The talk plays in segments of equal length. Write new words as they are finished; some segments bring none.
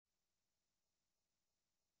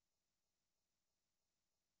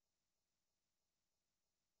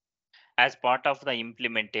as part of the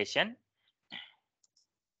implementation,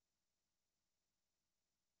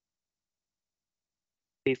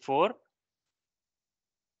 before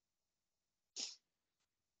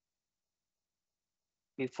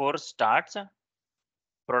starts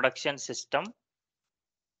production system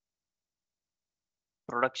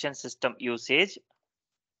usage,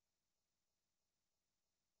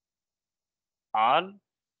 all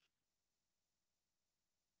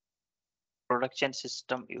production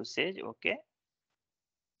system usage. Okay,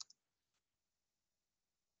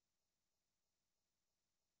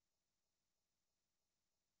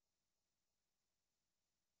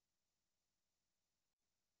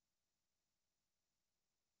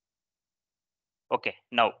 okay.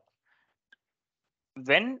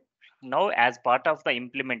 Now as part of the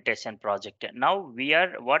implementation project, now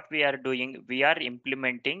what we are doing, we are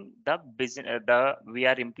implementing the business, we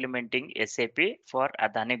are implementing SAP for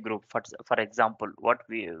Adani Group. For example, what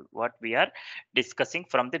we are discussing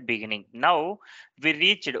from the beginning. Now we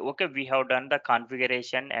reached, okay, we have done the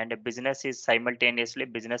configuration, and business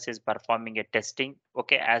is performing a testing.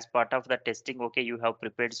 Okay, as part of the testing, okay, you have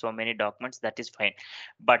prepared so many documents, that is fine.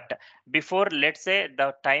 But before, let's say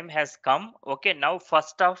the time has come, okay, now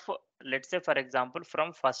let's say for example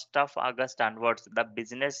from 1st of August onwards, the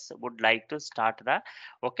business would like to start the,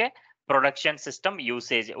 okay, production system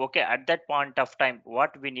usage. Okay, at that point of time,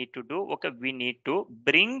 what we need to do, okay, we need to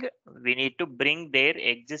bring their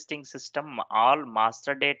existing system all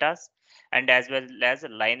master data, and as well as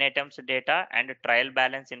line items data and trial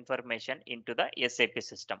balance information into the SAP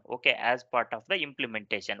system. Okay, as part of the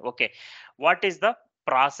implementation. Okay, what is the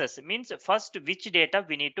process? Means first, which data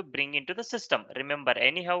we need to bring into the system. Remember,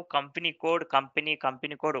 anyhow, company code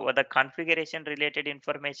or the configuration related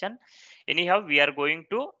information, anyhow we are going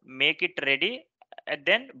to make it ready. And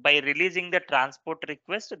then by releasing the transport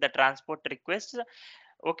request,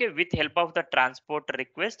 okay, with help of the transport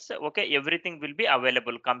requests, okay, everything will be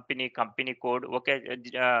available. Company code, okay,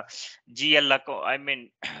 GL account, I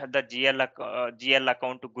mean the GL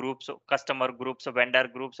account groups, customer groups, vendor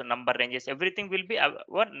groups, number ranges, everything will be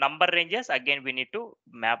number ranges again we need to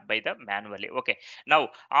map by the manually. Okay, now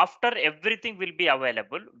after everything will be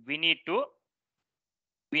available, we need to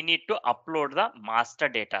upload the master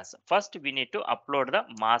data. First we need to upload the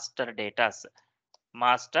master data.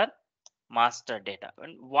 master Master data.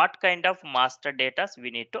 And what kind of master data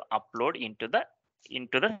we need to upload into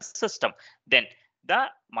the system? Then the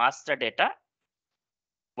master data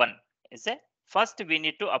one is a, first we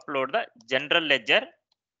need to upload the general ledger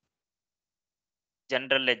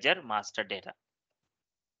master data.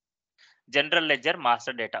 General ledger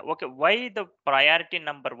master data. Okay, why the priority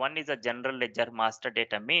number one is a general ledger master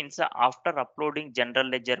data? Means after uploading general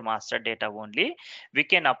ledger master data only, we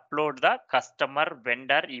can upload the customer,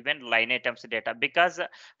 vendor, even line items data. Because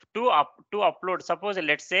to upload, suppose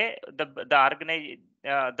let's say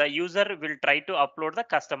the user will try to upload the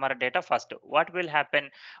customer data first. What will happen?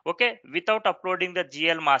 Okay, without uploading the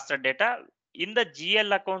GL master data, in the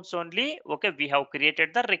GL accounts only, okay, we have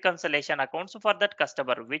created the reconciliation accounts for that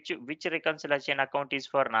customer. Which reconciliation account is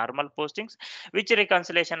for normal postings, which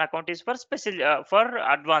reconciliation account is for special for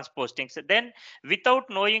advanced postings. Then without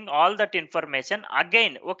knowing all that information,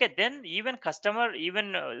 again, okay, then even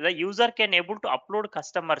the user can able to upload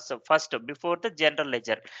customers first before the general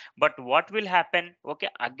ledger. But what will happen? Okay,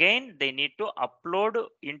 again they need to upload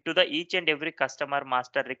into the each and every customer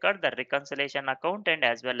master record the reconciliation account, and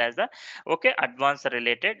as well as the, okay, advanced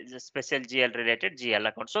related, special GL related GL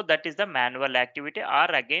account. So that is the manual activity, or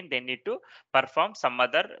again they need to perform some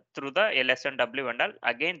other through the LSMW and all.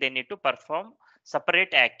 Again they need to perform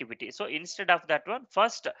separate activity. So instead of that one,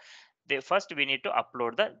 first we need to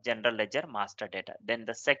upload the general ledger master data. Then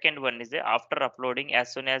the second one is after uploading,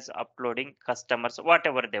 as soon as uploading customers,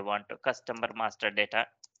 whatever they want to, customer master data,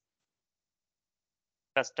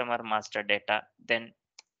 then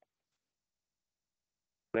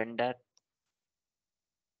vendor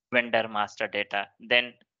master data.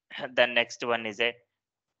 Then the next one is a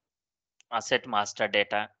asset master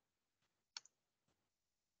data,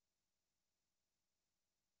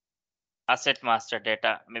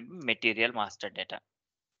 maybe material master data.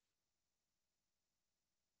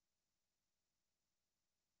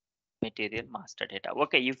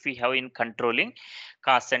 Okay, if we have in controlling,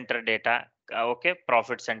 cost center data, okay,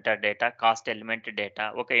 profit center data, cost element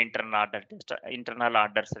data, okay, internal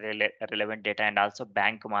orders relevant data, and also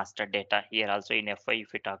bank master data. Here also in FI,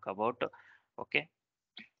 if we talk about, okay,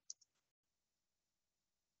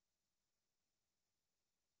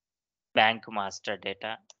 bank master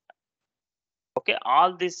data, Okay,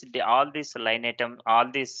 all this line item, all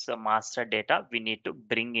this master data we need to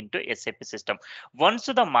bring into SAP system. Once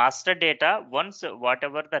the master data, once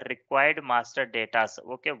whatever the required master data,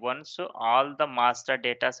 okay, once all the master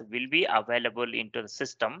data will be available into the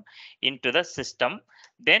system,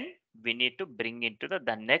 then we need to bring into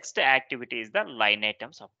the next activity is the line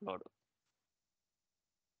items upload.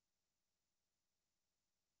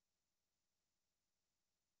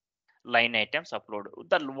 Line items upload.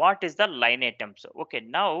 What is the line items? Okay,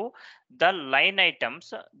 now the line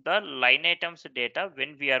items data,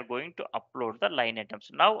 when we are going to upload the line items,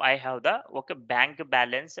 now I have the okay bank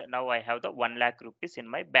balance. Now I have the 1 lakh rupees in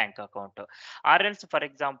my bank account, or else for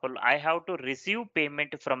example I have to receive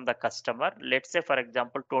payment from the customer. Let's say for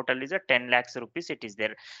example total is a 10 lakhs rupees it is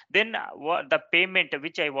there. Then the payment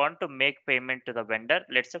which I want to make payment to the vendor,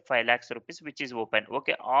 let's say 5 lakhs rupees which is open.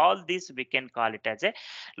 Okay, all this we can call it as a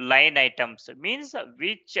line items, means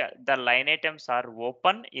which the line items are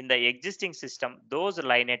open in the existing system. Those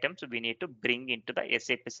line items we need to bring into the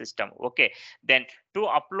SAP system. Okay, then to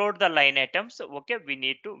upload the line items, okay,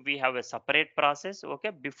 we have a separate process.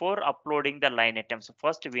 Okay, before uploading the line items,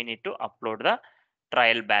 first we need to upload the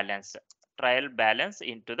trial balance trial balance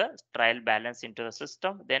into the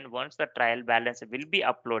system. Then once the trial balance will be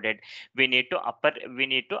uploaded, we need to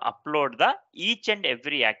upload the each and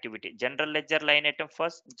every activity. General ledger line item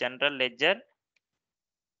first, general ledger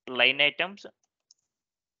line items.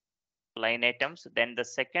 Then the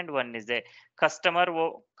second one is a customer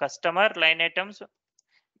line items,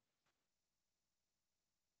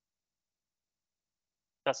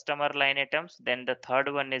 customer line items. Then the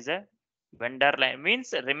third one is a vendor line,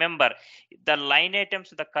 means remember the line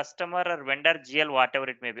items, the customer or vendor GL whatever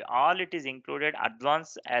it may be, all it is included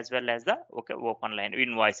advance as well as the okay open line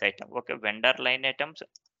invoice item. Okay, vendor line items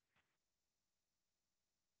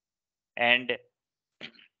and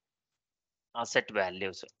asset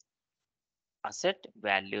values. Asset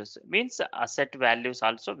values means asset values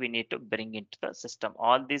also we need to bring into the system.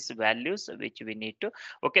 All these values which we need to,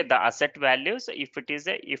 okay, the asset values, if it is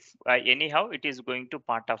a if anyhow it is going to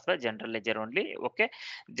part of the general ledger only. Okay,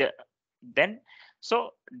 then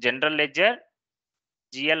so general ledger,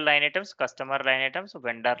 GL line items, customer line items,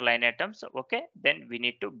 vendor line items. Okay, then we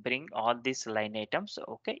need to bring all these line items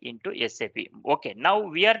okay into SAP. Okay, now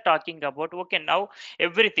we are talking about okay now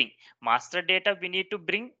everything master data we need to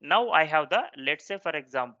bring. Now I have the, let's say for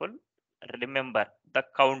example, remember the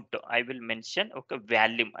count I will mention. Okay,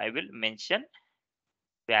 volume I will mention,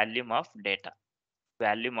 volume of data,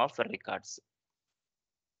 volume of records.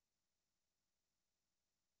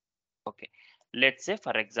 Okay, let's say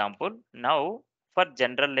for example, now for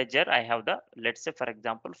general ledger, I have the, let's say for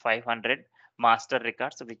example, 500 master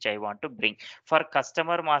records which I want to bring. For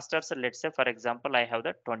customer masters, let's say for example, I have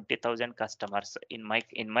the 20,000 customers in my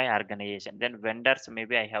organization. Then vendors,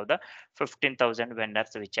 maybe I have the 15,000 vendors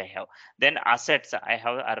which I have. Then assets, I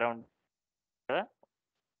have around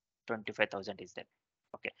 25,000 is there.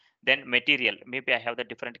 Okay. Then material, maybe I have the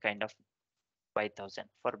different kind of 5,000.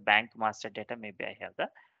 For bank master data, maybe I have the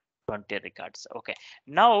 20 records. Okay,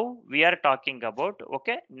 now we are talking about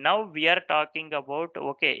okay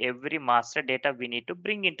every master data we need to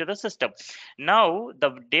bring into the system. Now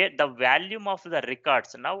the volume of the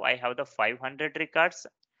records, now I have the 500 records,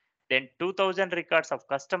 then 2000 records of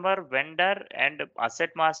customer, vendor and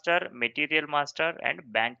asset master, material master and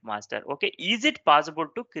bank master. Okay, is it possible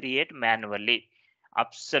to create manually?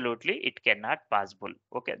 Absolutely it cannot possible.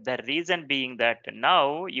 Okay, the reason being that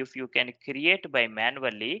now if you can create by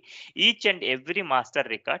manually each and every master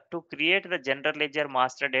record, to create the general ledger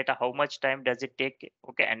master data, how much time does it take?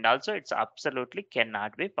 Okay, and also it's absolutely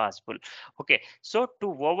cannot be possible. Okay, so to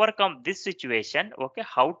overcome this situation, okay,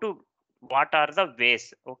 how to, what are the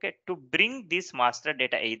ways okay to bring this master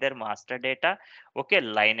data, either master data, okay,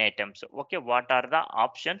 line items. Okay, what are the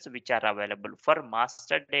options which are available for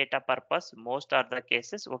master data purpose? Most are the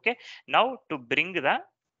cases. Okay, now to bring the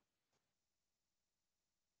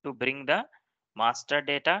master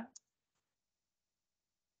data,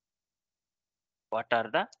 what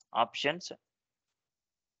are the options?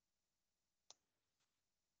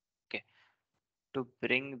 Okay, to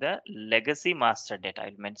bring the legacy master data,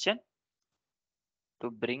 I'll mention, to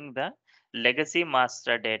bring the legacy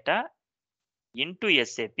master data into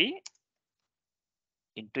SAP,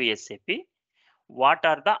 what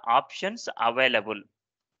are the options available?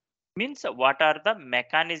 Means what are the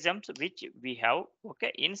mechanisms which we have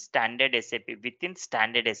okay in standard SAP, within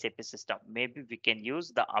standard SAP system? Maybe we can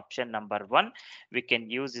use the option number one, we can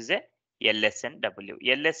use is a LSMW.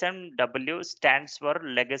 LSMW stands for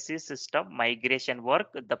Legacy System Migration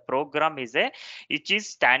Work. The program is it is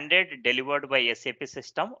standard delivered by SAP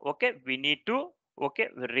system. Okay, we need to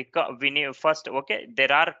we need first,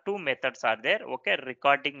 there are two methods are there.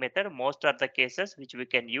 Recording method, most are the cases which we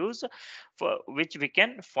can use for which we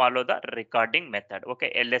can follow the recording method.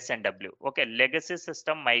 LSMW. Legacy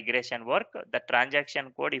system migration work. The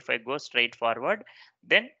transaction code, if I go straight forward,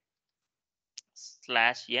 then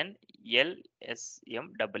 /n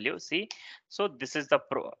LSMW. See, so this is the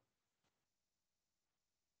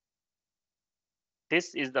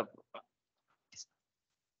this is the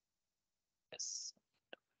yes.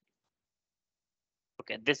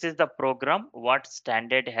 This is the program what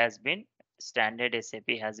standard SAP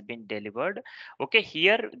has been delivered.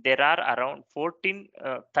 Here there are around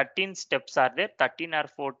 13 steps are there, 13 or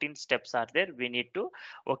 14 steps are there. We need to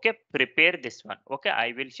prepare this one.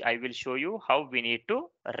 I will show you how we need to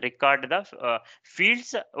record the fields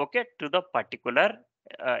to the particular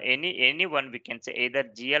any one, we can say either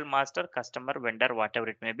GL master, customer, vendor, whatever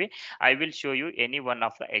it may be. I will show you any one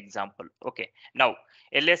of the example. Now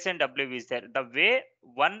LSMW is there.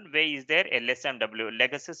 One way is there, LSMW,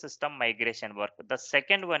 legacy system migration work. The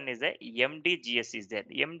second one is a MDGS is there.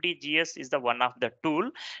 MDGS is the one of the tool.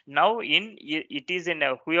 Now it is in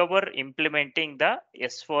whoever implementing the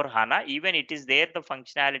S4 HANA, even it is there the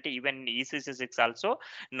functionality, even ECC6 also.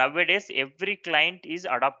 Nowadays every client is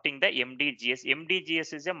adopting the MDGS.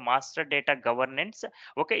 MDGS is a master data governance.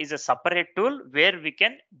 Is a separate tool where we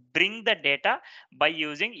can bring the data by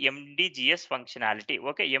using MDGS functionality.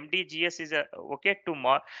 MDGS is a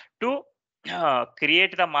to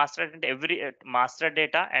create the master and every master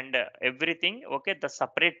data and everything. The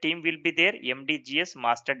separate team will be there. MDGS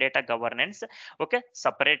master data governance.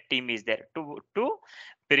 Separate team is there to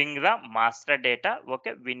bring the master data.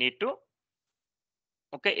 We need to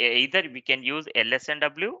either we can use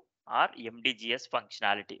LSMW or MDGS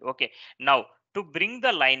functionality. Now to bring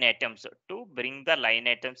the line items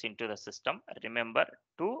into the system, remember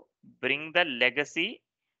to bring the legacy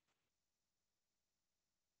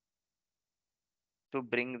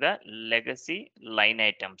line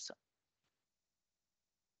items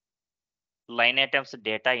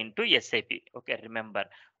data into SAP. Remember,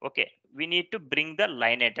 we need to bring the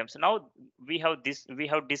line items. Now we have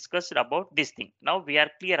discussed about this thing. Now we are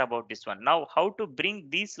clear about this one. Now how to bring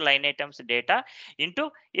these line items data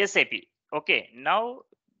into SAP. Now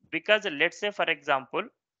because let's say for example,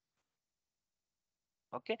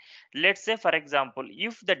 let's say for example,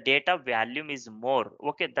 if the data volume is more,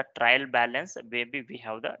 the trial balance, maybe we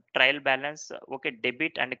have the trial balance,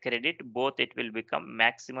 debit and credit both, it will become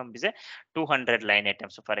maximum is a 200 line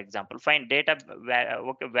items. So for example, fine, data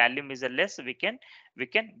volume is a less, we can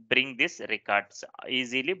bring this records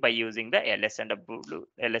easily by using the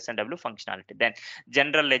LSMW functionality. Then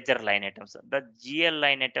general ledger line items, the GL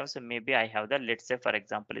line items, maybe I have the, let's say for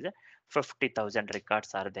example, is a 50,000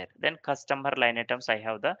 records are there. Then customer line items, I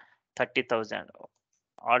have the 30,000.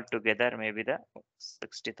 Altogether maybe the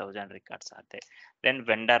 60,000 records are there. Then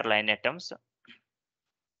vendor line items,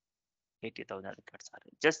 80,000 records are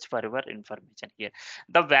there. Just for your information here,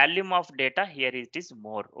 the volume of data here it is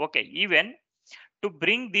more. Even to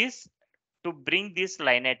bring these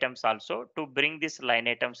line items also, to bring this line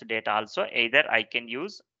items data also, either I can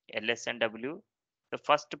use LSMW. The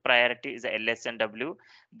first priority is LSMW.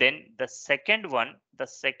 Then the second one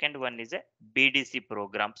is a BDC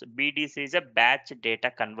programs. BDC is a batch data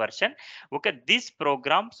conversion. These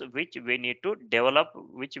programs which we need to develop,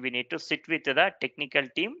 which we need to sit with the technical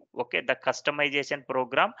team. The customization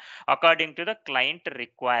program according to the client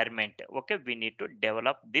requirement. We need to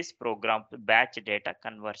develop this program, batch data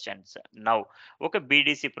conversions. Now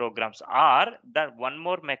BDC programs are the one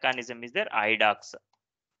more mechanism is there, IDOCs.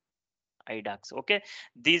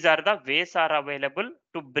 These are the ways are available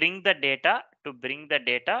to bring the data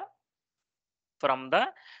from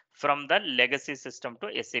the legacy system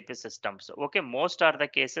to SAP systems. Most are the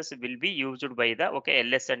cases will be used by the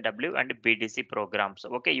LSMW and BDC programs.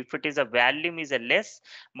 If it is a volume is a less,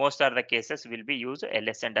 most are the cases will be used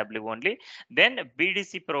LSMW only. Then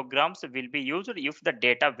BDC programs will be used if the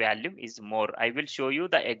data volume is more. I will show you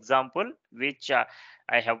the example which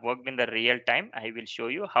I have worked in the real time. I will show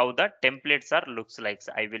you how the templates are looks like.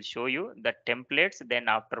 I will show you the templates. Then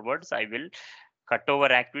afterwards I will cut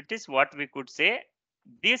over activities, what we could say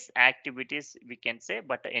these activities we can say,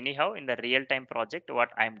 but anyhow in the real time project what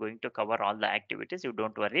I'm going to cover all the activities, you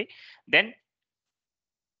don't worry. Then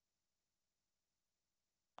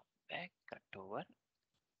back cut over.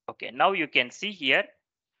 Now you can see here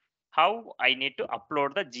how I need to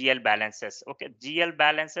upload the GL balances. Okay, GL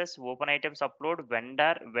balances, open items upload,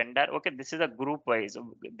 vendor. Okay, this is a group wise.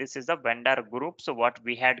 This is the vendor group. So what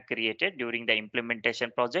we had created during the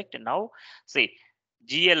implementation project. Now, see,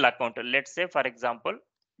 GL account. Let's say, for example,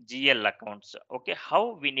 GL accounts. Okay,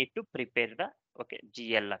 how we need to prepare the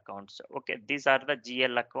GL accounts. Okay, these are the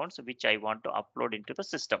GL accounts which I want to upload into the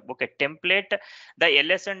system. Okay, template. The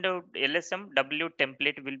LSMW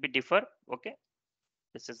template will be differ. Okay,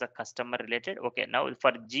 this is a customer related. Okay, now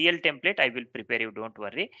for GL template I will prepare you, don't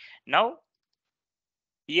worry. Now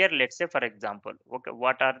here, let's say for example, okay,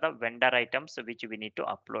 what are the vendor items which we need to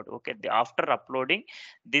upload? Okay, after uploading,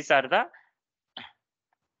 these are the,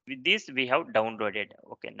 with this we have downloaded.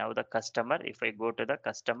 Okay, now the customer, if I go to the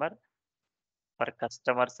customer, for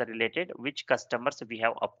customers related, which customers we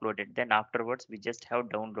have uploaded, then afterwards we just have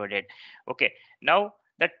downloaded. Okay, now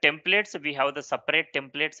the templates, we have the separate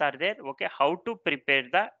templates are there. Okay, how to prepare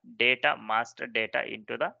the data, master data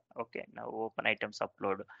into the, okay, now open items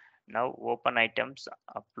upload. Now open items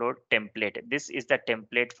upload template, this is the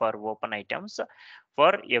template for open items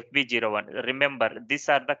for FB01. Remember, these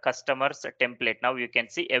are the customers template. Now you can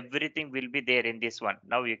see everything will be there in this one.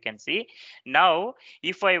 Now you can see. Now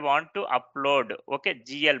if I want to upload, okay,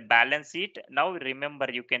 GL balance sheet, now remember,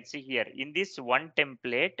 you can see here in this one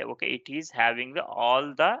template, okay, it is having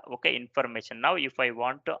all the, okay, information. Now if I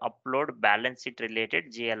want to upload balance sheet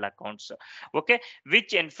related GL accounts, okay,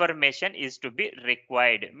 which information is to be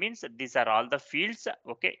required, means these are all the fields.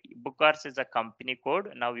 Okay, bookers is a company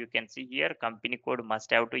code. Now you can see here company code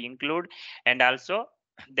must have to include, and also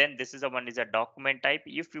then this is a one is a document type.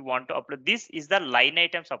 If you want to upload, this is the line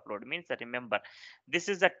items upload, means remember, this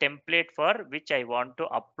is the template for which I want to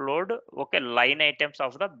upload, okay, line items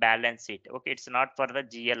of the balance sheet. Okay, it's not for the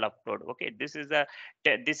GL upload. Okay, this is the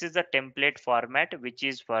template format which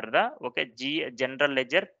is for the, okay, general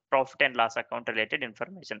ledger profit and loss account related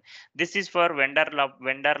information. This is for vendor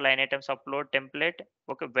line items upload template.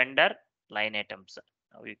 Okay, vendor line items.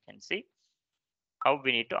 Now you can see how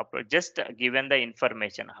we need to upload, just given the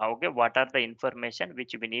information. How, okay, what are the information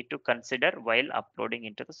which we need to consider while uploading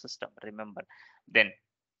into the system, remember. Then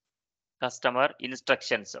customer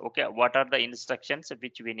instructions. Okay, what are the instructions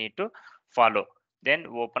which we need to follow? Then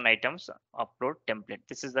open items upload template,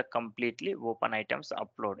 this is the completely open items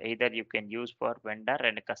upload. Either you can use for vendor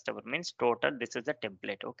and customer, means total this is the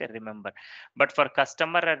template. Okay, remember. But for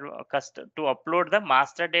customer and to upload the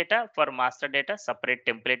master data, for master data separate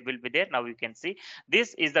template will be there. Now you can see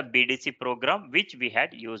this is the BDC program which we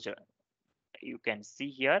had used. You can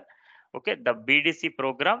see here. Okay, the BDC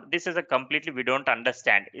program, this is a completely, we don't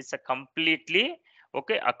understand, it's a completely,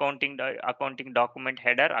 okay, accounting document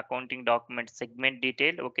header, accounting document segment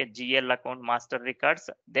detail. Okay, GL account master records,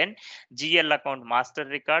 then GL account master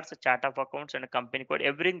records, chart of accounts and company code,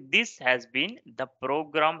 everything. This has been, the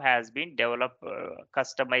program has been developed,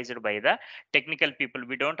 customized by the technical people.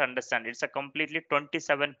 We don't understand, it's a completely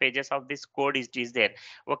 27 pages of this code is there.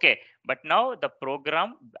 Okay, but now the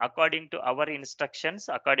program, according to our instructions,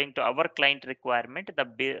 according to our client requirement,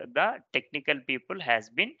 the technical people has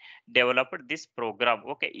been developed this program.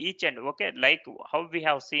 Okay, each and, okay, like how we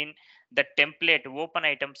have seen the template, open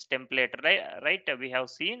items template, right, we have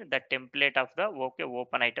seen the template of the, okay,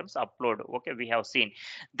 open items upload. Okay, we have seen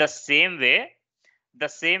the same way. The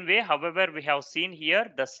same way, however, we have seen here,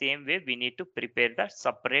 the same way we need to prepare the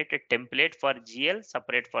separate template for GL,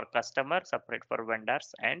 separate for customer, separate for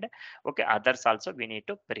vendors, and, okay, others also we need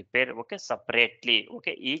to prepare, okay, separately.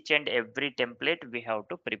 Okay, each and every template we have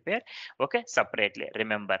to prepare, okay, separately,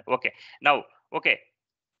 remember. Okay, now, okay,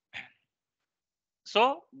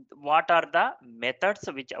 so what are the methods,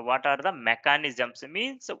 which, what are the mechanisms,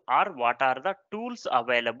 means, or what are the tools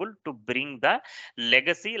available to bring the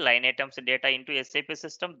legacy line items data into SAP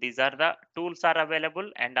system? These are the tools are available,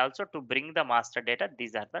 and also to bring the master data,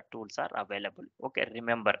 these are the tools are available. Okay,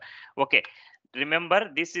 remember. Okay, remember,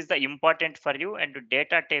 this is the important for you, and to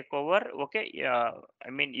data takeover. Okay, I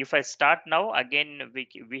mean, if I start now again,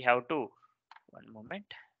 we have to, one moment.